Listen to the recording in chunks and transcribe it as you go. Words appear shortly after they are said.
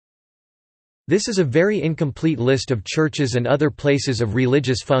This is a very incomplete list of churches and other places of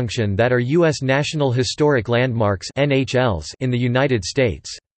religious function that are U.S. National Historic Landmarks (NHLs) in the United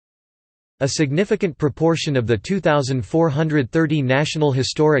States. A significant proportion of the 2,430 National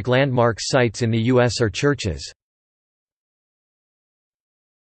Historic Landmarks sites in the U.S. are churches.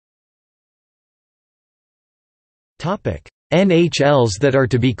 NHLs that are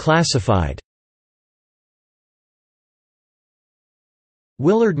to be classified.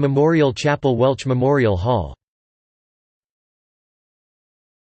 Willard Memorial Chapel, Welch Memorial Hall.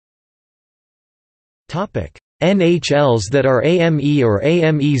 NHLs that are A.M.E. or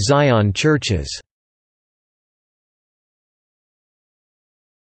A.M.E. Zion churches.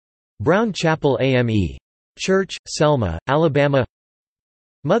 Brown Chapel A.M.E. Church, Selma, Alabama.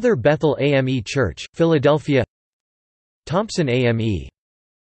 Mother Bethel A.M.E. Church, Philadelphia. Thompson A.M.E.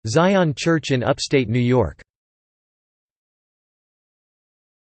 Zion Church in upstate New York.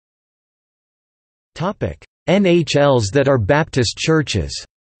 NHLs that are Baptist churches.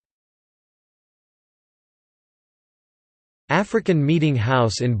 African Meeting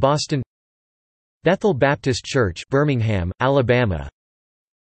House in Boston. Bethel Baptist Church, Birmingham, Alabama.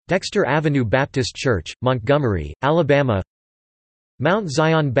 Dexter Avenue Baptist Church, Montgomery, Alabama. Mount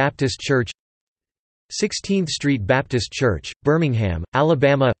Zion Baptist Church. 16th Street Baptist Church, Birmingham,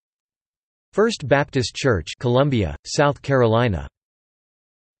 Alabama. First Baptist Church, Columbia, South Carolina.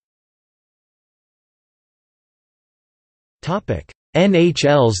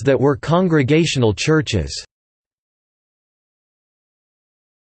 NHLs that were Congregational churches.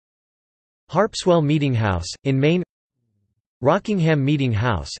 Harpswell Meeting House, in Maine. Rockingham Meeting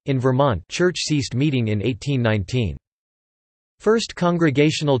House, in Vermont, church ceased meeting in 1819. First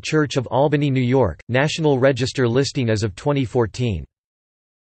Congregational Church of Albany, New York, National Register listing as of 2014.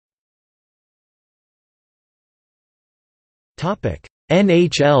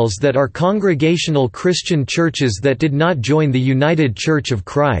 NHLs that are Congregational Christian Churches that did not join the United Church of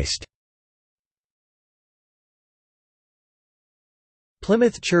Christ.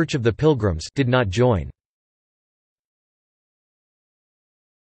 Plymouth Church of the Pilgrims did not join.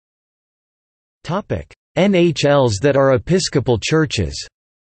 NHLs that are Episcopal churches.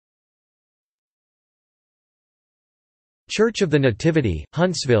 Church of the Nativity,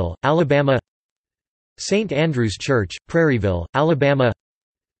 Huntsville, Alabama. St. Andrew's Church, Prairieville, Alabama.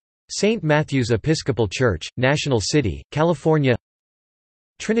 St. Matthew's Episcopal Church, National City, California.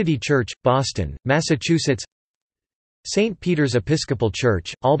 Trinity Church, Boston, Massachusetts. St. Peter's Episcopal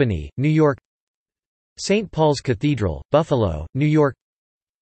Church, Albany, New York. St. Paul's Cathedral, Buffalo, New York.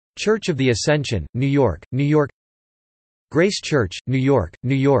 Church of the Ascension, New York, New York. Grace Church, New York,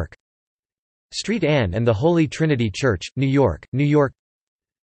 New York. St. Anne and the Holy Trinity Church, New York, New York.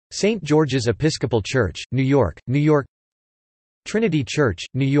 St. George's Episcopal Church, New York, New York. Trinity Church,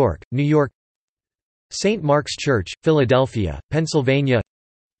 New York, New York. St. Mark's Church, Philadelphia, Pennsylvania.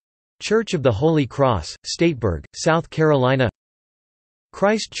 Church of the Holy Cross, Statesburg, South Carolina.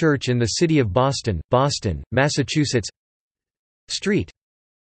 Christ Church in the City of Boston, Boston, Massachusetts. St.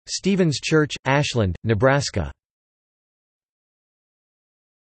 Stephen's Church, Ashland, Nebraska.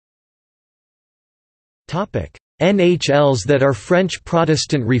 NHLs that are French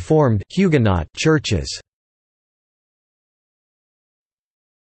Protestant Reformed Huguenot churches.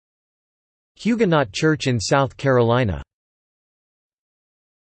 Huguenot Church in South Carolina.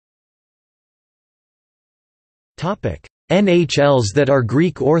 NHLs that are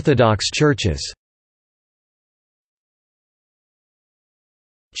Greek Orthodox churches.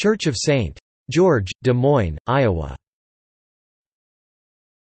 Church of St. George, Des Moines, Iowa.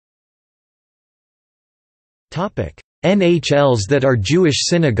 NHLs that are Jewish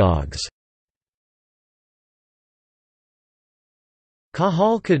synagogues.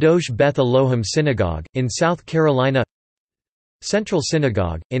 Kahal Kadosh Beth Elohim Synagogue, in South Carolina. Central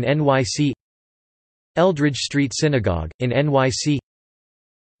Synagogue, in NYC. Eldridge Street Synagogue, in NYC.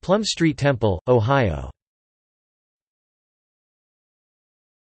 Plum Street Temple, Ohio.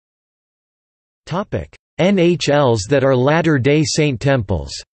 NHLs that are Latter-day Saint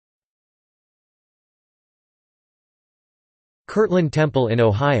temples. Kirtland Temple in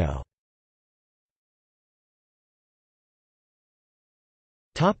Ohio.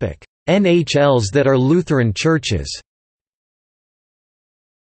 NHLs that are Lutheran churches.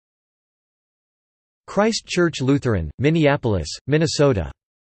 Christ Church Lutheran, Minneapolis, Minnesota.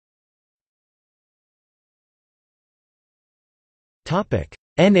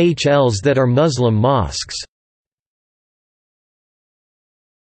 NHLs that are Muslim mosques.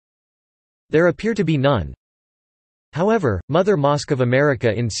 There appear to be none. However, Mother Mosque of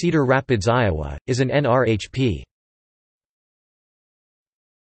America in Cedar Rapids, Iowa, is an NRHP.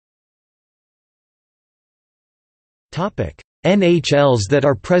 NHLs that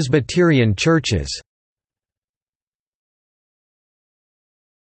are Presbyterian churches.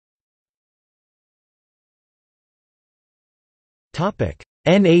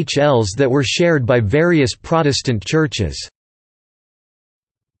 NHLs that were shared by various Protestant churches.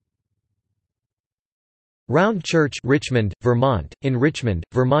 Round Church, Richmond, Vermont, in Richmond,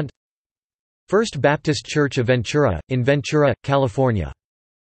 Vermont. First Baptist Church of Ventura, in Ventura, California.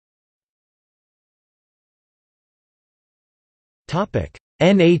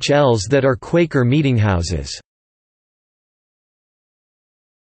 NHLs that are Quaker meetinghouses.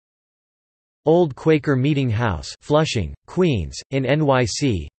 Old Quaker Meeting House, Flushing, Queens, in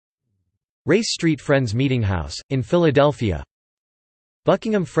NYC. Race Street Friends Meeting House, in Philadelphia.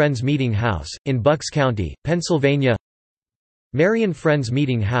 Buckingham Friends Meeting House, in Bucks County, Pennsylvania. Marian Friends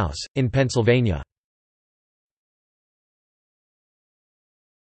Meeting House, in Pennsylvania.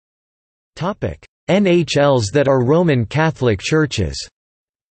 NHLs that are Roman Catholic churches.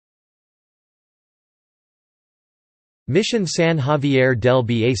 Mission San Javier del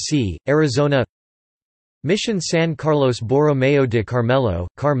Bac, Arizona. Mission San Carlos Borromeo de Carmelo,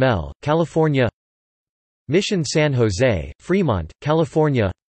 Carmel, California. Mission San Jose, Fremont,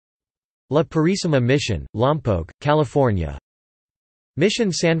 California. La Purísima Mission, Lompoc, California.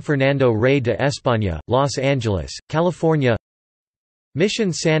 Mission San Fernando Rey de España, Los Angeles, California.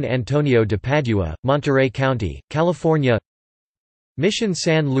 Mission San Antonio de Padua, Monterey County, California. Mission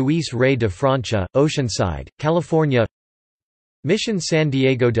San Luis Rey de Francia, Oceanside, California. Mission San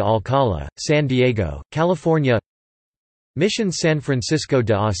Diego de Alcala, San Diego, California. Mission San Francisco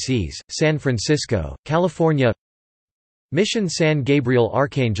de Asís, San Francisco, California. Mission San Gabriel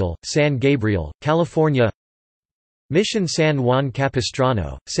Archangel, San Gabriel, California. Mission San Juan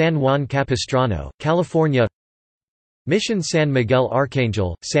Capistrano, San Juan Capistrano, California. Mission San Miguel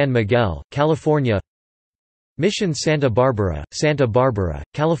Archangel, San Miguel, California. Mission Santa Barbara,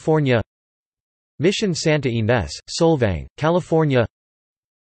 California. Mission Santa Ynez, Solvang, California.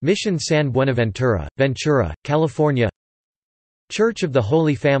 Mission San Buenaventura, Ventura, California. Church of the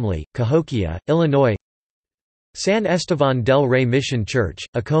Holy Family, Cahokia, Illinois. San Esteban del Rey Mission Church,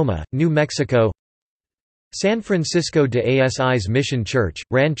 Acoma, New Mexico. San Francisco de Asis Mission Church,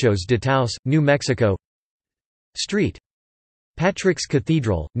 Ranchos de Taos, New Mexico. St. Patrick's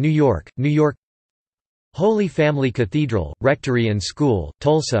Cathedral, New York, New York. Holy Family Cathedral, Rectory and School,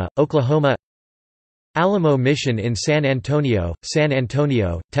 Tulsa, Oklahoma. Alamo Mission in San Antonio,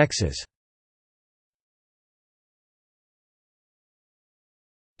 Texas.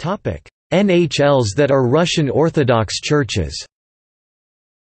 NHLs that are Russian Orthodox churches.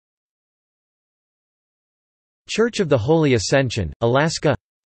 Church of the Holy Ascension, Alaska.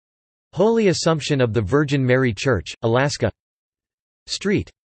 Holy Assumption of the Virgin Mary Church, Alaska. St.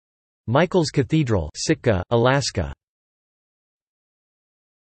 Michael's Cathedral, Sitka, Alaska.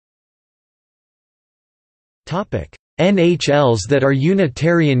 NHLs that are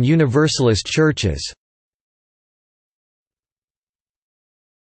Unitarian Universalist churches.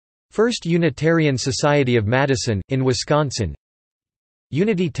 First Unitarian Society of Madison, in Wisconsin.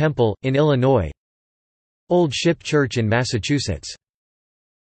 Unity Temple, in Illinois. Old Ship Church in Massachusetts.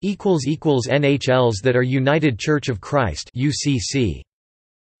 NHLs that are United Church of Christ, UCC.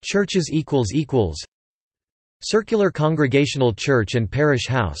 Churches. Circular Congregational Church and Parish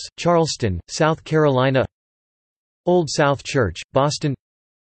House, Charleston, South Carolina. Old South Church, Boston.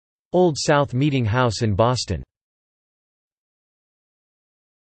 Old South Meeting House in Boston.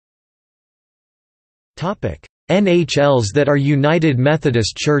 NHLs that are United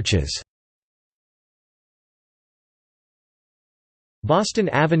Methodist churches. Boston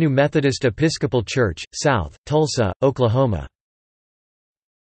Avenue Methodist Episcopal Church, South, Tulsa, Oklahoma.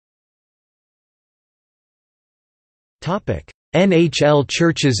 NHL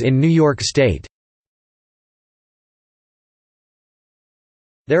churches in New York State.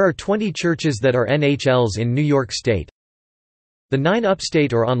 There are 20 churches that are NHLs in New York State. The 9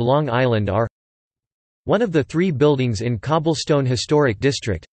 upstate or on Long Island are: one of the 3 buildings in Cobblestone Historic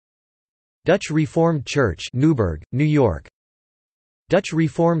District, Dutch Reformed Church, Newburgh, New York; Dutch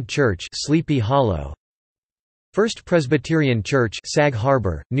Reformed Church, Sleepy Hollow; First Presbyterian Church, Sag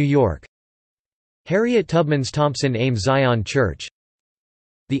Harbor, New York; Harriet Tubman's Thompson Ames Zion Church;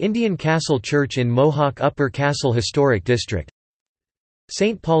 the Indian Castle Church in Mohawk Upper Castle Historic District;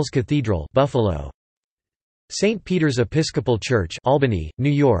 St. Paul's Cathedral, Buffalo; St. Peter's Episcopal Church, Albany, New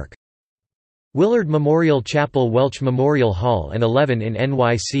York; Willard Memorial Chapel, Welch Memorial Hall and 11 in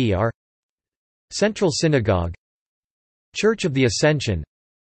NYC are: Central Synagogue, Church of the Ascension,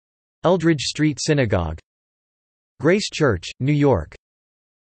 Eldridge Street Synagogue, Grace Church, New York;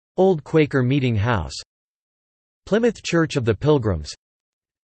 Old Quaker Meeting House, Plymouth Church of the Pilgrims,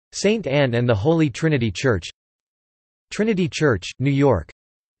 St. Anne and the Holy Trinity Church, Trinity Church, New York,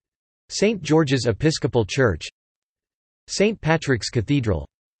 St. George's Episcopal Church, St. Patrick's Cathedral,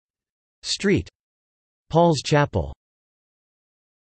 St. Paul's Chapel.